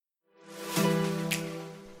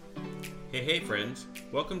Hey friends,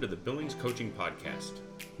 welcome to the Billings Coaching Podcast.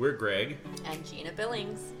 We're Greg and Gina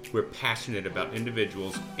Billings. We're passionate about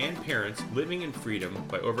individuals and parents living in freedom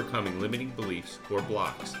by overcoming limiting beliefs or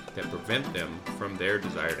blocks that prevent them from their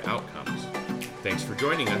desired outcomes. Thanks for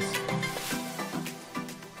joining us.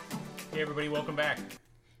 Hey everybody, welcome back.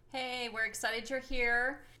 Hey, we're excited you're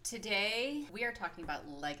here. Today we are talking about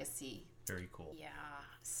legacy. Very cool. Yeah,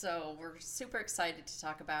 so we're super excited to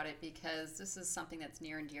talk about it because this is something that's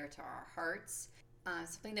near and dear to our hearts.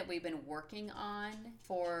 Something that we've been working on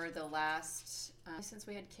for the last, since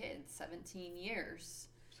we had kids, 17 years.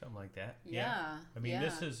 Something like that. Yeah. I mean,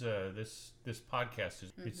 this is this podcast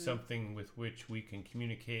is it's something with which we can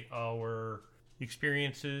communicate our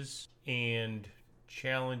experiences and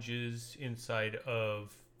challenges inside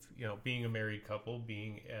of, being a married couple,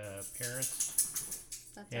 being parents,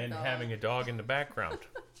 and having a dog in the background.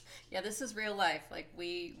 Yeah, this is real life. Like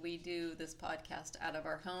we do this podcast out of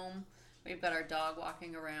our home. We've got our dog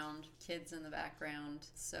walking around, kids in the background,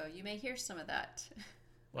 so you may hear some of that.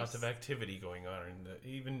 Lots of activity going on,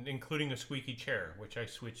 even including a squeaky chair, which I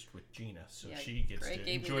switched with Gina, so she gets to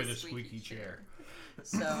enjoy the squeaky chair.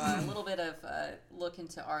 So a little bit of look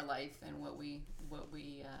into our life and what we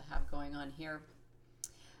have going on here.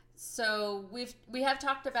 So we have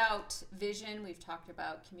talked about vision, we've talked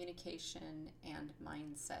about communication and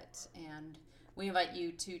mindset, and we invite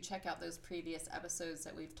you to check out those previous episodes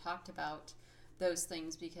that we've talked about those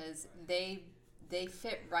things because they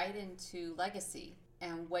fit right into legacy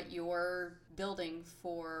and what you're building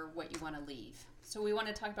for what you want to leave. So we want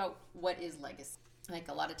to talk about what is legacy. Like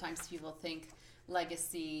a lot of times people think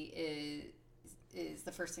legacy is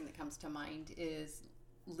the first thing that comes to mind is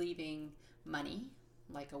leaving money,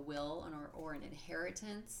 like a will or an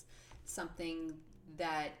inheritance, something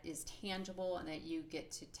that is tangible and that you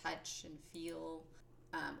get to touch and feel,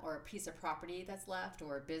 or a piece of property that's left,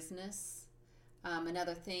 or a business.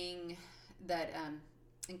 Another thing that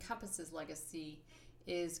encompasses legacy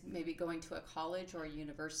is maybe going to a college or a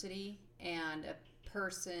university, and a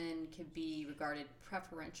person could be regarded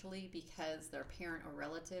preferentially because their parent or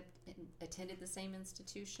relative attended the same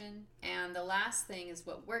institution. And the last thing is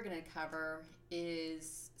what we're going to cover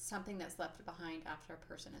is something that's left behind after a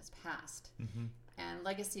person has passed. Mm-hmm. And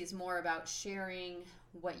legacy is more about sharing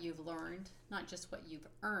what you've learned, not just what you've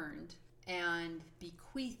earned, and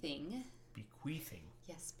bequeathing.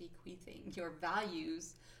 Yes, bequeathing your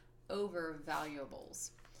values over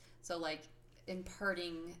valuables. So like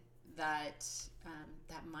imparting that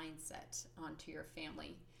mindset onto your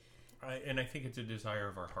family. And I think it's a desire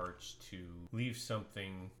of our hearts to leave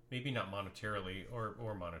something, maybe not monetarily or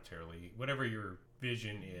monetarily, whatever your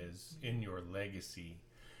vision is in your legacy,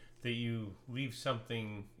 that you leave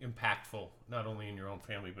something impactful, not only in your own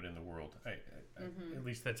family, but in the world. At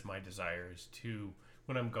least that's my desire, is to,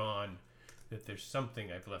 when I'm gone, that there's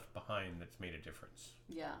something I've left behind that's made a difference.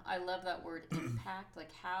 Yeah, I love that word impact.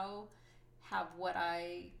 Like how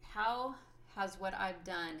has what I've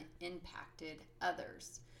done impacted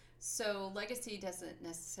others? So legacy doesn't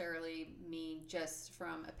necessarily mean just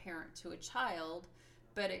from a parent to a child,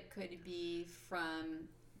 but it could be from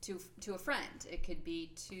to a friend. It could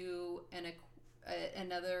be to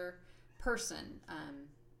another person,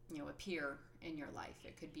 a peer in your life.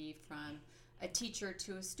 It could be from a teacher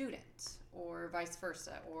to a student, or vice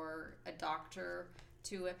versa, or a doctor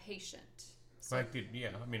to a patient. So, I could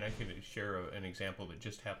share an example that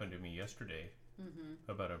just happened to me yesterday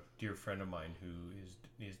about a dear friend of mine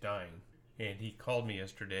who is dying. And he called me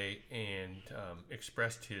yesterday and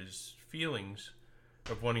expressed his feelings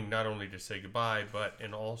of wanting not only to say goodbye, but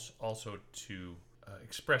also to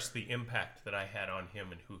express the impact that I had on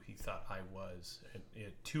him and who he thought I was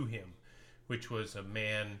to him, which was a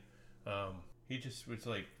man. He just was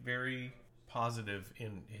like very positive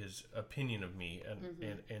in his opinion of me,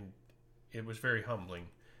 and it was very humbling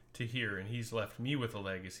to hear. And he's left me with a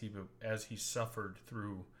legacy, but as he suffered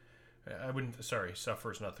through,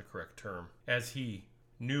 suffer is not the correct term. As he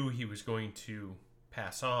knew he was going to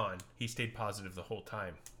pass on, he stayed positive the whole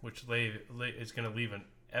time, which is going to leave an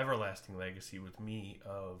everlasting legacy with me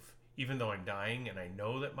of, even though I'm dying and I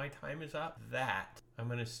know that my time is up, that I'm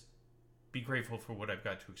going to be grateful for what I've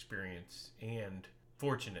got to experience and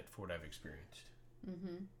fortunate for what I've experienced.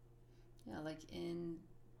 Mm-hmm. Yeah, like in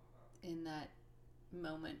that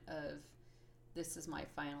moment of this is my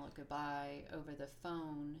final goodbye over the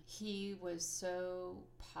phone, he was so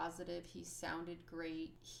positive. He sounded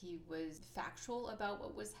great. He was factual about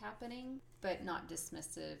what was happening, but not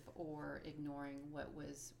dismissive or ignoring what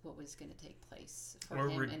was going to take place for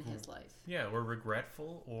him in his life. Yeah, or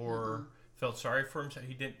regretful or felt sorry for himself.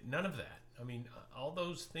 He did none of that. I mean, all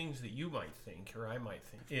those things that you might think, or I might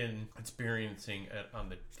think, in experiencing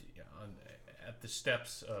at the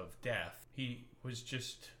steps of death, he was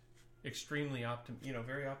just extremely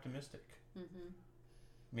very optimistic. Mm-hmm.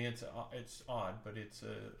 I mean, it's odd, but it's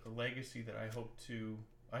a legacy that I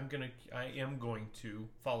am going to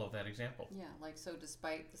follow that example. Yeah, like, so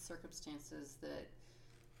despite the circumstances that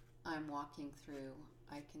I'm walking through,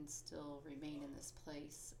 I can still remain in this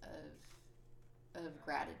place of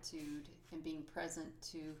gratitude and being present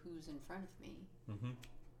to who's in front of me, mm-hmm.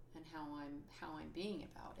 and how I'm being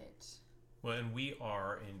about it. Well, and we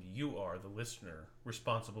are, and you are, the listener,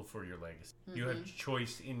 responsible for your legacy. Mm-hmm. You have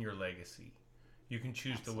choice in your legacy. You can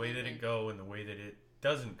choose Absolutely. The way that it go and the way that it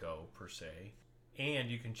doesn't go, per se. And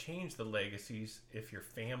you can change the legacies if your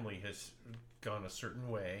family has gone a certain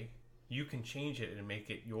way. You can change it and make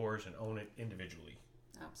it yours and own it individually.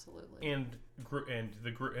 Absolutely. And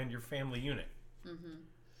your family unit. Mm-hmm.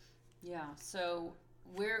 Yeah. So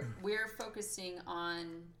we're focusing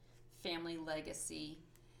on family legacy,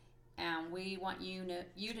 and we want you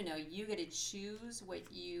to know you get to choose what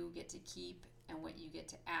you get to keep and what you get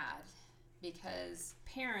to add, because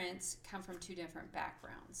parents come from two different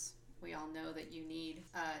backgrounds. We all know that you need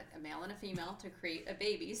a male and a female to create a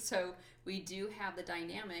baby, so we do have the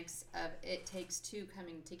dynamics of it takes two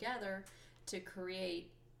coming together to create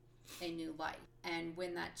a new life. And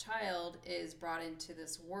when that child is brought into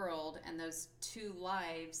this world and those two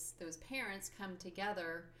lives, those parents come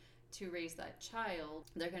together to raise that child,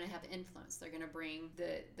 they're going to have influence. They're going to bring,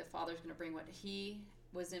 the father's going to bring what he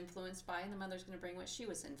was influenced by, and the mother's going to bring what she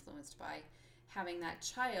was influenced by. Having that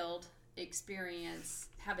child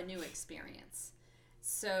have a new experience.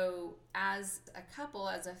 So as a couple,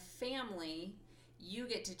 as a family, you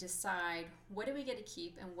get to decide, what do we get to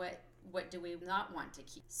keep and what do we not want to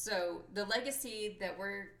keep? So the legacy that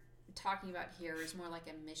we're talking about here is more like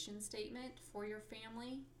a mission statement for your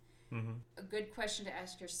family. Mm-hmm. A good question to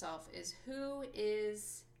ask yourself is, who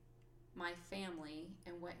is my family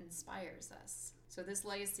and what inspires us? So this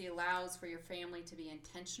legacy allows for your family to be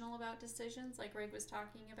intentional about decisions, like Greg was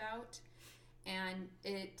talking about, and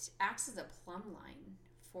it acts as a plumb line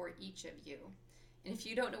for each of you. And if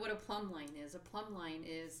you don't know what a plumb line is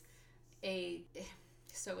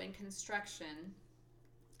so in construction,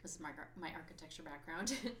 this is my architecture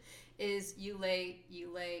background, is you lay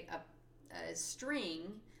a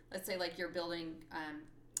string. Let's say like you're building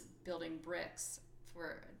bricks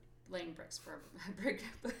for laying bricks for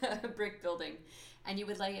a brick building, and you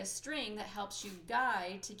would lay a string that helps you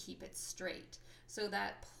guide to keep it straight. So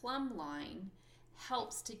that plumb line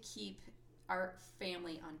helps to keep our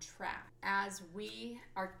family on track. As we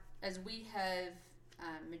have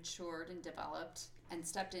matured and developed and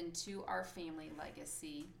stepped into our family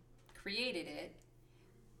legacy, created it,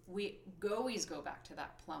 we always go back to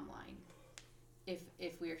that plumb line.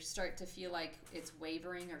 If we start to feel like it's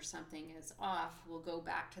wavering or something is off, we'll go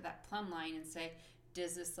back to that plumb line and say,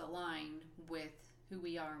 does this align with who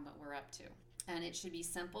we are and what we're up to? And it should be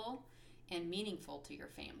simple and meaningful to your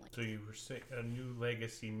family. So you were saying a new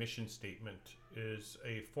legacy mission statement is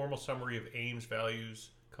a formal summary of aims, values,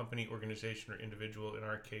 company, organization, or individual. In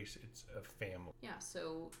our case, it's a family. Yeah,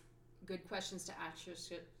 so good questions to ask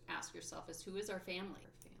yourself is, who is our family?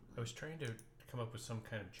 I was trying to come up with some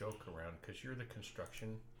kind of joke around, because you're the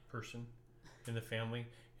construction person in the family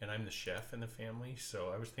and I'm the chef in the family,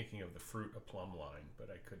 so I was thinking of the fruit, a plumb line, but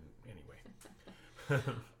I couldn't anyway.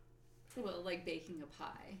 Well, like baking a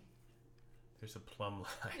pie. There's a plumb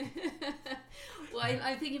line. Well,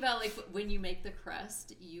 I'm thinking about like when you make the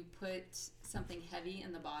crust, you put something heavy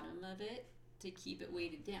in the bottom of it to keep it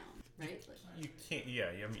weighted down, right? You can't,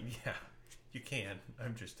 yeah, you can.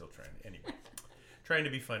 I'm just still trying to, anyway. Trying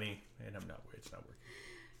to be funny, and it's not working.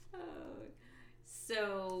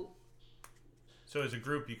 So as a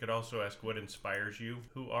group, you could also ask, what inspires you?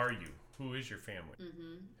 Who are you? Who is your family?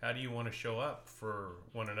 Mm-hmm. How do you want to show up for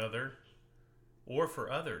one another or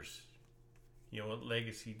for others? What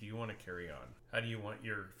legacy do you want to carry on? How do you want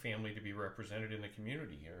your family to be represented in the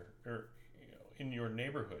community or in your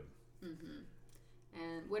neighborhood? Mm-hmm.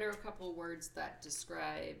 And what are a couple of words that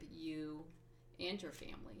describe you and your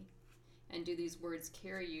family? And do these words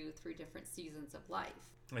carry you through different seasons of life?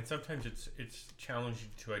 And sometimes it's challenging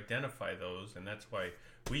to identify those, and that's why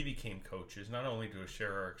we became coaches, not only to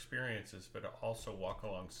share our experiences, but to also walk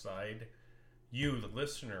alongside you, the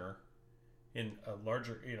listener, in a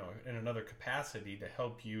larger, in another capacity to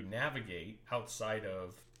help you navigate outside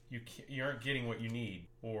of you aren't getting what you need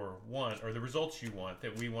or want or the results you want,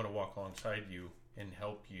 that we want to walk alongside you and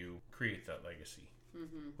help you create that legacy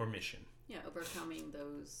or mission. Yeah, overcoming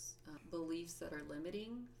those beliefs that are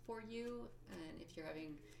limiting for you, and if you're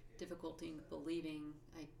having difficulty believing,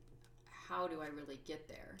 how do I really get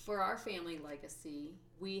there? For our family legacy,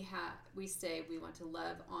 we say we want to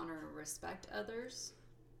love, honor, and respect others.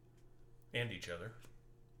 And each other.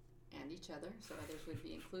 So others would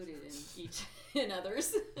be included in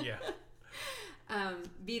others. Yeah.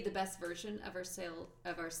 Be the best version of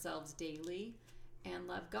ourselves daily, and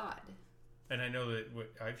love God. And I know that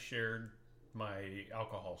I've shared my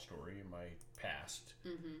alcohol story in my past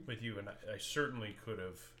with you, and I certainly could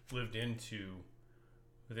have lived into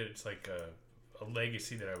that. It's like a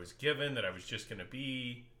legacy that I was given, that I was just going to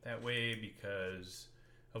be that way because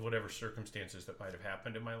of whatever circumstances that might have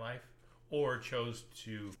happened in my life, or chose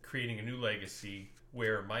to creating a new legacy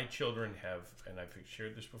where my children have, and I've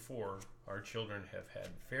shared this before, our children have had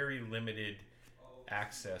very limited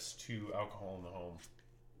access to alcohol in the home,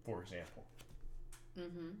 for example.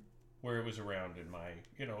 Where it was around in my,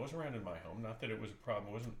 it was around in my home. Not that it was a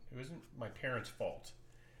problem. It wasn't my parents' fault.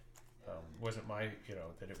 It wasn't my,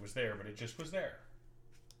 that it was there, but it just was there.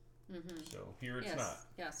 So here it's not.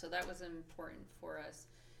 Yeah, so that was important for us,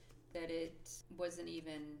 that it wasn't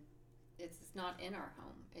even, it's not in our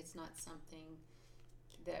home. It's not something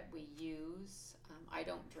that we use. I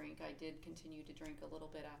don't drink. I did continue to drink a little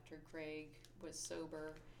bit after Greg was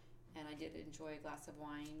sober, and I did enjoy a glass of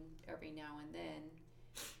wine every now and then.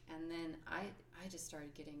 And then I just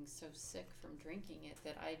started getting so sick from drinking it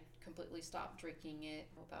that I completely stopped drinking it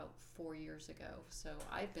about 4 years ago. So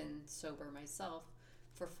I've been sober myself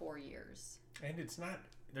for 4 years. And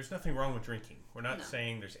there's nothing wrong with drinking. We're not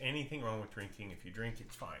saying there's anything wrong with drinking. If you drink,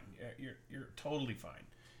 it's fine. You're totally fine.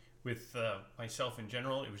 With myself in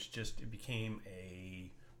general, it became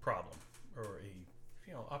a problem, or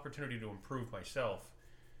a opportunity to improve myself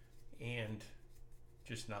and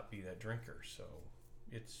just not be that drinker. So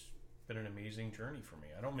it's been an amazing journey for me.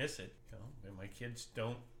 I don't miss it, and my kids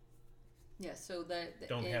don't. Yeah, so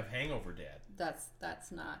don't have hangover dad.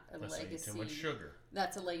 That's not a Unless legacy. I eat too much sugar.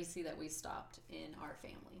 That's a legacy that we stopped in our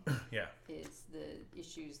family. Yeah, is the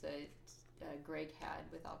issues that Greg had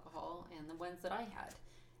with alcohol and the ones that I had.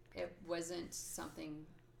 It wasn't something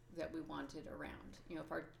that we wanted around.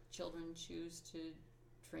 If our children choose to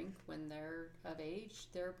drink when they're of age,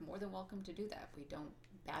 they're more than welcome to do that. We don't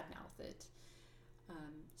badmouth it.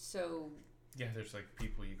 Yeah, there's like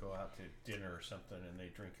people, you go out to dinner or something and they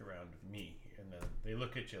drink around me, and then they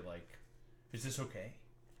look at you like, is this okay?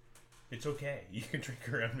 It's okay. You can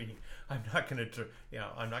drink around me. I'm not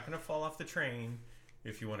gonna fall off the train.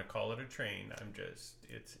 If you want to call it a train,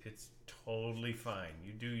 it's totally fine.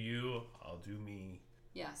 You do you, I'll do me.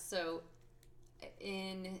 Yeah, so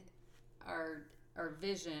in our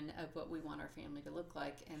vision of what we want our family to look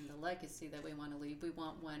like and the legacy that we want to leave, we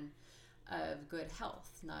want one of good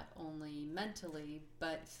health, not only mentally,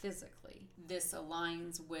 but physically. This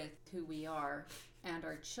aligns with who we are, and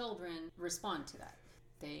our children respond to that.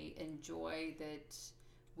 They enjoy that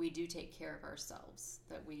we do take care of ourselves,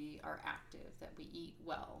 that we are active, that we eat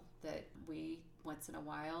well, that we, once in a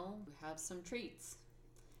while, have some treats.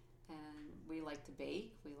 And we like to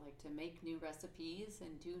bake, we like to make new recipes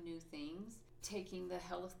and do new things, taking the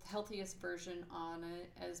healthiest version on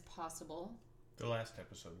it as possible. The last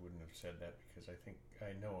episode wouldn't have said that because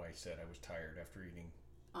I know I said I was tired after eating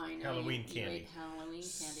Halloween candy. You ate Halloween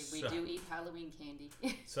candy. We do eat Halloween candy.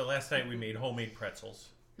 So last night we made homemade pretzels.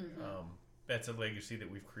 That's a legacy that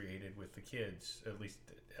we've created with the kids, at least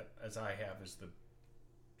as I have as the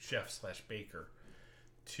chef/baker,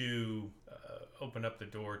 to open up the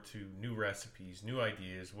door to new recipes, new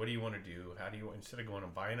ideas. What do you want to do? How do you, instead of going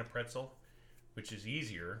and buying a pretzel, which is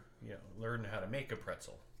easier, learn how to make a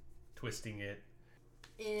pretzel, twisting it.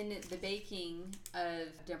 In the baking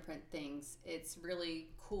of different things, it's really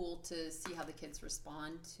cool to see how the kids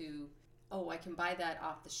respond to, I can buy that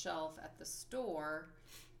off the shelf at the store,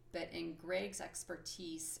 but in Greg's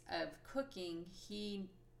expertise of cooking, he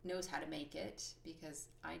knows how to make it because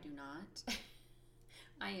I do not.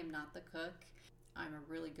 I am not the cook. I'm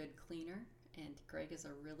a really good cleaner, and Greg is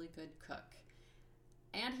a really good cook.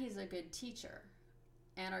 And he's a good teacher.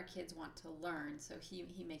 And our kids want to learn, so he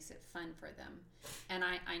makes it fun for them. And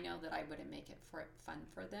I know that I wouldn't make it fun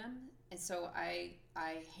for them. And so I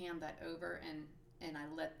hand that over and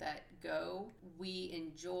I let that go. We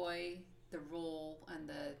enjoy the role and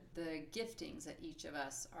the giftings that each of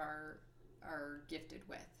us are gifted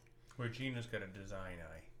with. Where Gina's got a design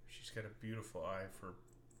eye. She's got a beautiful eye for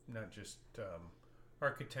not just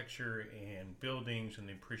architecture and buildings and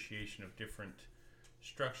the appreciation of different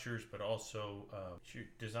structures, but also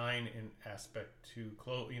design in aspect to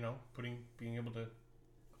clothes, being able to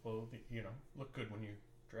look good when you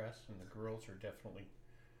dress, and the girls are definitely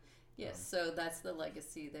yes. So that's the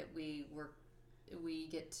legacy that we were we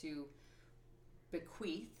get to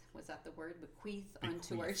bequeath, was that the word? Bequeath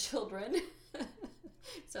onto our children.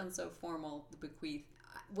 Sounds so formal, the bequeath.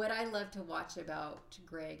 What I love to watch about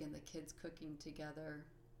Greg and the kids cooking together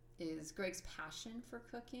is Greg's passion for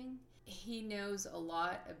cooking. He knows a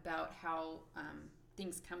lot about how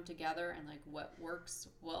things come together and like what works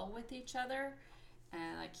well with each other.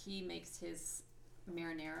 And like he makes his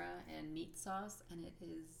marinara and meat sauce, and it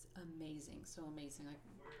is amazing, so amazing. Like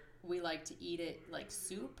we like to eat it like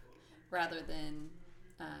soup rather than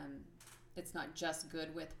it's not just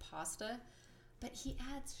good with pasta, but he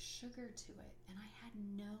adds sugar to it, and I had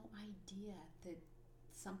no idea that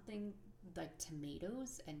something like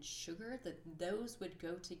tomatoes and sugar, that those would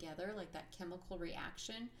go together, like that chemical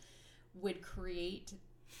reaction would create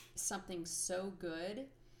something so good.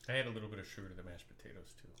 I add a little bit of sugar to the mashed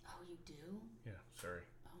potatoes too. Oh, you do? Yeah, sorry.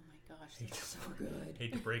 Oh my gosh, they're so good.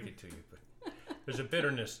 Hate to break it to you, but there's a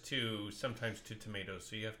bitterness too, sometimes to tomatoes,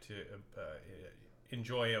 so you have to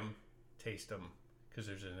enjoy them, taste them, because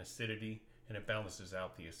there's an acidity, and it balances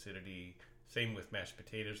out the acidity. Same with mashed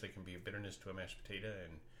potatoes. There can be a bitterness to a mashed potato,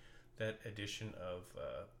 and that addition of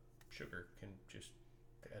sugar can just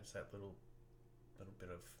adds that little bit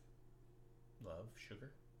of love, sugar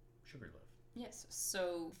love. Yes,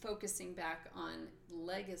 so focusing back on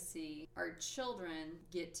legacy, our children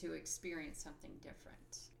get to experience something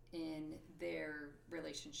different in their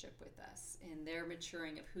relationship with us, in their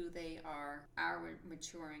maturing of who they are, our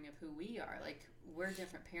maturing of who we are. Like, we're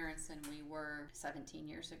different parents than we were 17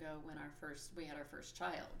 years ago when we had our first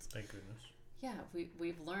child. Thank goodness. Yeah,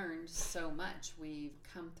 we've learned so much. We've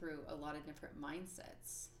come through a lot of different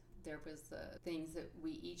mindsets. There was the things that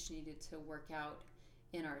we each needed to work out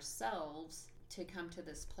in ourselves to come to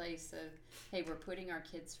this place of, hey, we're putting our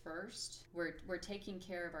kids first. We're taking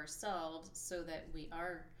care of ourselves so that we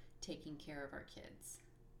are taking care of our kids.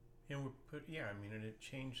 And and it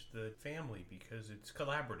changed the family because it's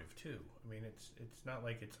collaborative too. I mean, it's not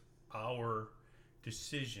like it's our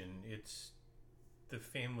decision. It's the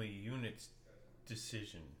family unit's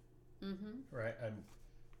decision. Mm-hmm. Right?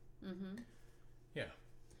 Yeah.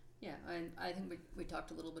 Yeah, and I think we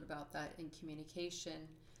talked a little bit about that in communication,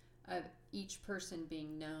 of each person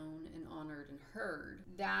being known and honored and heard.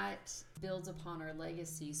 That builds upon our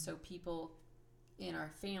legacy, so people in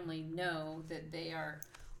our family know that they are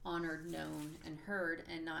honored, known, and heard,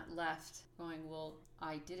 and not left going, well,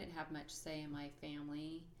 I didn't have much say in my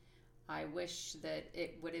family. I wish that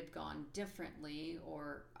it would have gone differently,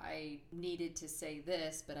 or I needed to say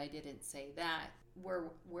this, but I didn't say that.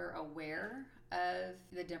 We're aware of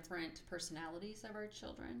the different personalities of our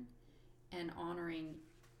children and honoring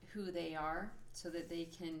who they are so that they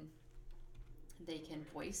can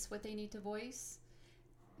voice what they need to voice,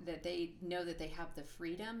 that they know that they have the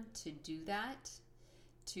freedom to do that,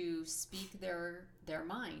 to speak their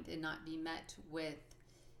mind and not be met with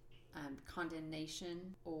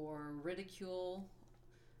condemnation or ridicule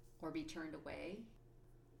or be turned away.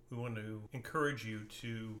 We want to encourage you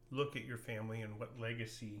to look at your family and what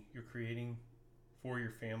legacy you're creating for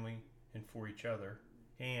your family and for each other,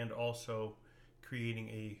 and also creating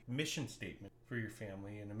a mission statement for your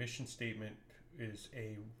family. And a mission statement is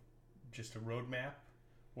just a roadmap,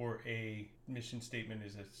 or a mission statement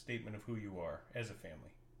is a statement of who you are as a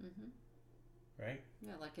family. Mm-hmm. Right?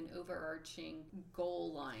 Yeah, like an overarching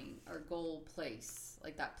goal line or goal place,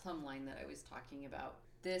 like that plumb line that I was talking about.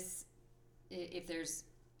 This, if there's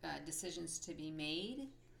decisions to be made,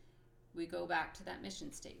 we go back to that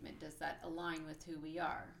mission statement. Does that align with who we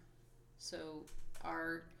are? So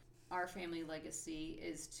our family legacy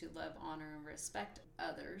is to love, honor, and respect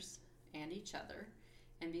others and each other,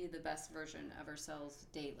 and be the best version of ourselves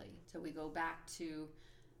daily. So we go back to,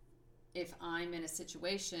 if I'm in a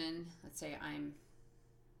situation, let's say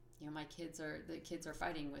my kids are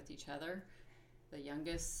fighting with each other. The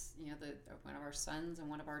youngest, one of our sons and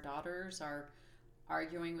one of our daughters are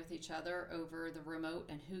arguing with each other over the remote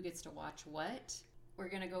and who gets to watch what. We're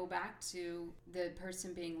going to go back to the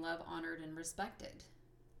person being loved, honored, and respected.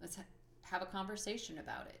 Let's have a conversation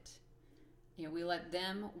about it. We let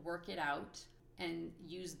them work it out and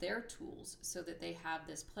use their tools so that they have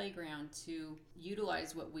this playground to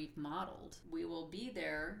utilize what we've modeled. We will be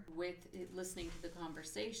there with it, listening to the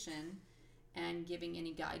conversation and giving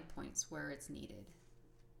any guide points where it's needed.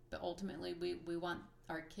 But ultimately, we want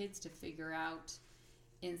our kids to figure out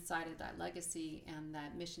inside of that legacy and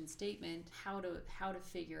that mission statement how to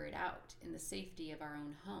figure it out in the safety of our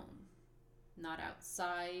own home, not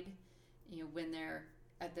outside. When they're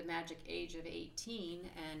at the magic age of 18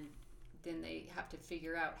 and then they have to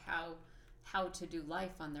figure out how to do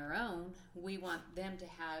life on their own. We want them to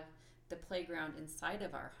have the playground inside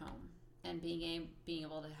of our home and being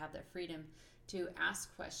able to have the freedom to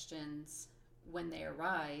ask questions when they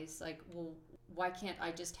arise, like, well, why can't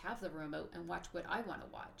I just have the remote and watch what I want to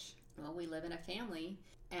watch? Well, we live in a family,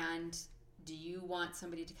 and do you want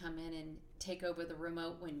somebody to come in and take over the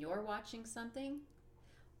remote when you're watching something?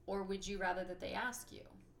 Or would you rather that they ask you?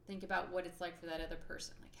 Think about what it's like for that other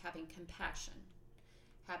person, like having compassion,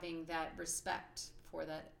 having that respect for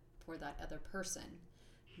that other person,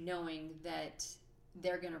 knowing that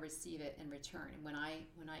they're going to receive it in return. And when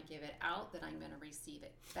I give it out, that I'm going to receive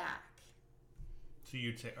it back. So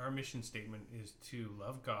you'd say our mission statement is to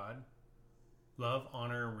love God, love,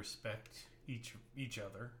 honor, respect each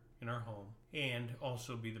other in our home, and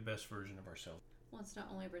also be the best version of ourselves. Well, it's not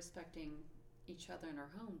only respecting each other in our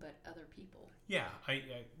home, but other people. Yeah,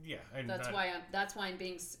 That's why I'm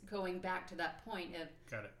going back to that point of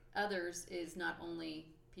got it. Others is not only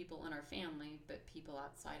people in our family, but people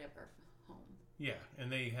outside of our home. Yeah,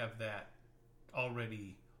 and they have that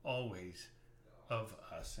already, always, of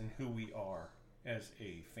us and who we are as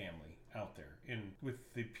a family out there, and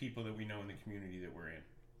with the people that we know in the community that we're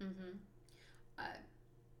in. Mm-hmm.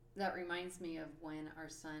 That reminds me of when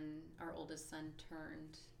our oldest son,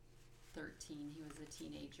 turned 13. He was a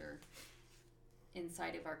teenager.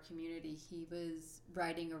 Inside of our community, he was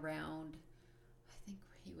riding around. I think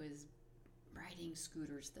he was riding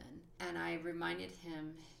scooters then. And I reminded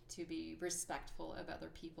him to be respectful of other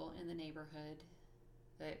people in the neighborhood,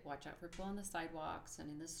 that watch out for people on the sidewalks and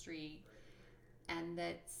in the street, and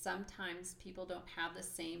that sometimes people don't have the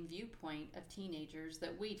same viewpoint of teenagers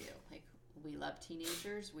that we do. Like, we love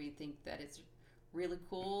teenagers. We think that it's really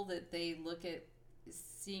cool that they look at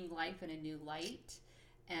seeing life in a new light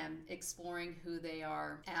and exploring who they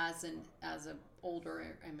are as an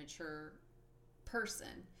older and mature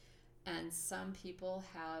person. And some people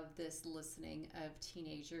have this listening of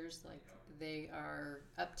teenagers like they are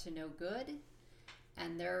up to no good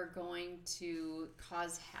and they're going to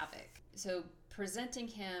cause havoc. So presenting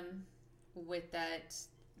him with that,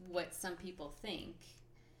 what some people think,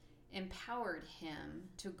 empowered him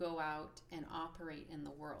to go out and operate in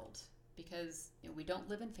the world, because we don't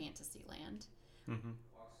live in fantasy land. Mm-hmm.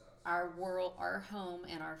 Our world, our home,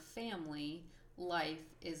 and our family life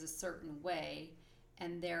is a certain way,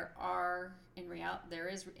 and there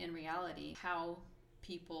is in reality how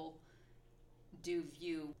people do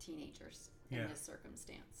view teenagers in this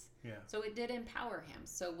circumstance. Yeah. So it did empower him.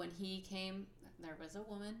 So when he came, there was a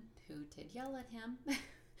woman who did yell at him.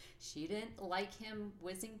 She didn't like him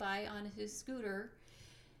whizzing by on his scooter,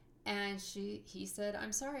 and he said,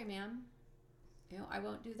 "I'm sorry, ma'am. I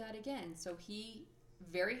won't do that again." So he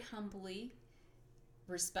very humbly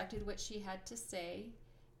respected what she had to say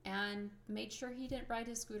and made sure he didn't ride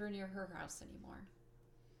his scooter near her house anymore.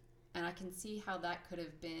 And I can see how that could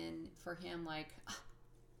have been for him, like,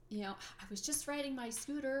 I was just riding my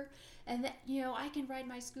scooter, and that, I can ride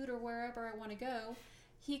my scooter wherever I want to go.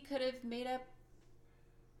 He could have made up,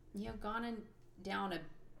 gone down a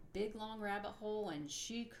big long rabbit hole, and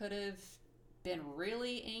she could have been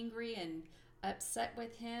really angry and upset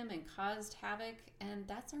with him and caused havoc, and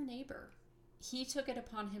that's our neighbor. He took it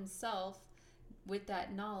upon himself with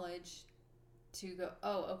that knowledge to go,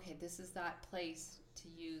 oh, okay, this is that place to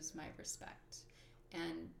use my respect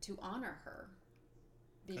and to honor her,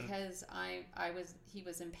 because he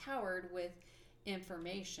was empowered with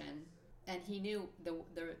information, and he knew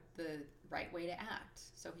the right way to act.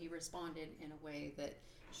 So he responded in a way that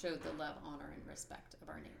showed the love, honor, and respect of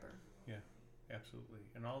our neighbor. Yeah, absolutely.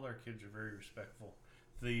 And all our kids are very respectful.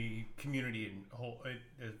 The community in whole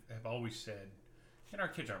have always said, and our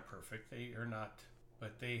kids aren't perfect, they are not,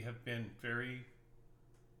 but they have been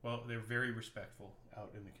they're very respectful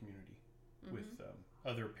out in the community. Mm-hmm. With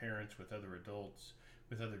other parents, with other adults,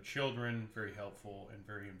 with other children, very helpful and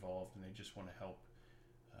very involved, and they just want to help.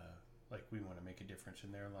 Like we want to make a difference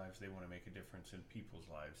in their lives, they want to make a difference in people's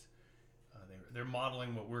lives. They're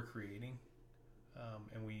modeling what we're creating,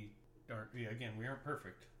 and we aren't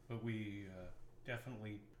perfect, but we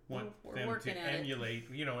definitely want them to emulate.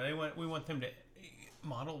 We want them to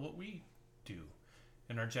model what we do,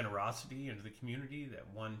 and our generosity into the community. That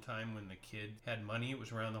one time when the kid had money, it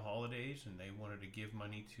was around the holidays, and they wanted to give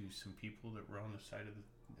money to some people that were on the side of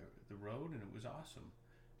the road, and it was awesome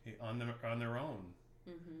on their own.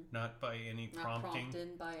 Mm-hmm. Not by any prompting. Not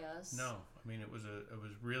prompted by us. No, I mean it was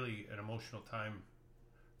really an emotional time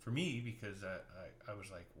for me, because I was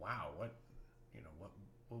like, wow, what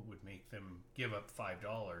would make them give up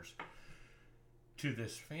 $5 to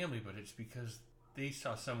this family? But it's because they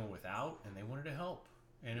saw someone without and they wanted to help,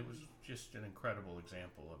 and it was just an incredible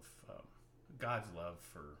example of God's love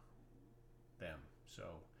for them. So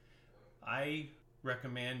I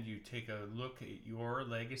recommend you take a look at your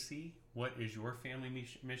legacy. What is your family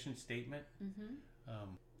mission statement?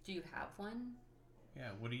 Do you have one? Yeah,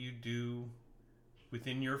 what do you do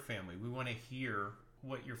within your family? We want to hear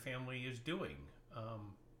what your family is doing.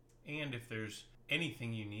 And if there's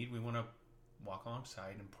anything you need, we want to walk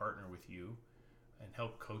alongside and partner with you and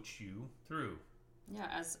help coach you through.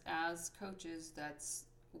 Yeah, as coaches, that's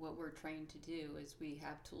what we're trained to do, is we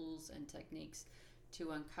have tools and techniques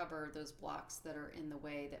to uncover those blocks that are in the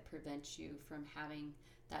way that prevent you from having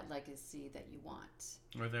that legacy that you want.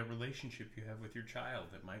 Or that relationship you have with your child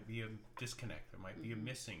that might be a disconnect, that might be a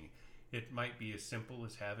missing. It might be as simple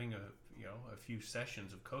as having a few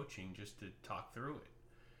sessions of coaching just to talk through it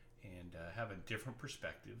and have a different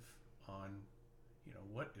perspective on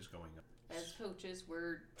what is going on. As coaches,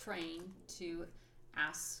 we're trained to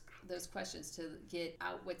ask those questions to get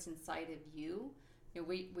out what's inside of you.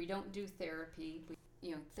 We don't do therapy.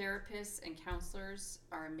 Therapists and counselors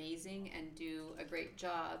are amazing and do a great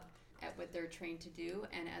job at what they're trained to do.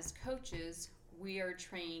 And as coaches, we are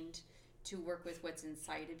trained to work with what's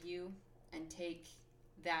inside of you and take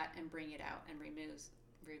that and bring it out and remove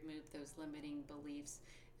those limiting beliefs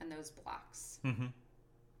and those blocks. Mm-hmm.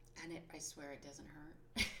 And I swear it doesn't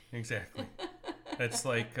hurt. Exactly. That's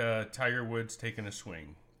like Tiger Woods taking a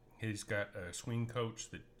swing. He's got a swing coach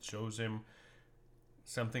that shows him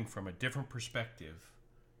something from a different perspective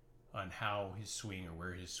on how his swing or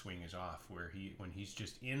where his swing is off. When he's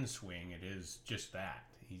just in swing, it is just that.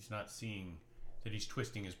 He's not seeing that he's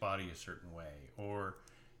twisting his body a certain way. Or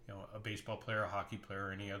a baseball player, a hockey player,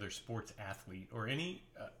 or any other sports athlete, or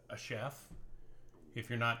a chef. If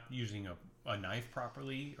you're not using a knife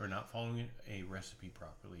properly or not following a recipe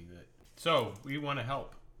properly, so we want to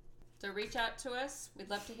help. So reach out to us. We'd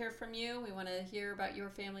love to hear from you. We want to hear about your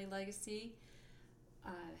family legacy.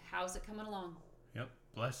 How's it coming along? Yep.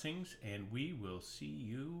 Blessings, and we will see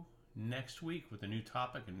you next week with a new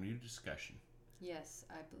topic and new discussion. Yes,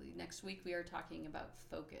 I believe next week we are talking about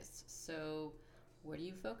focus. So what are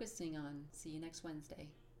you focusing on? See you next Wednesday.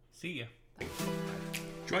 See ya. Bye.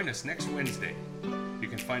 Join us next Wednesday. You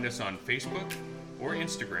can find us on Facebook or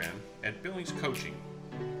Instagram at Billings Coaching.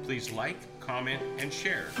 Please like, comment, and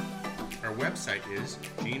share. Our website is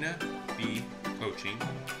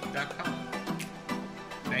GinaBCoaching.com.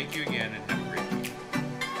 Thank you again and have a great day.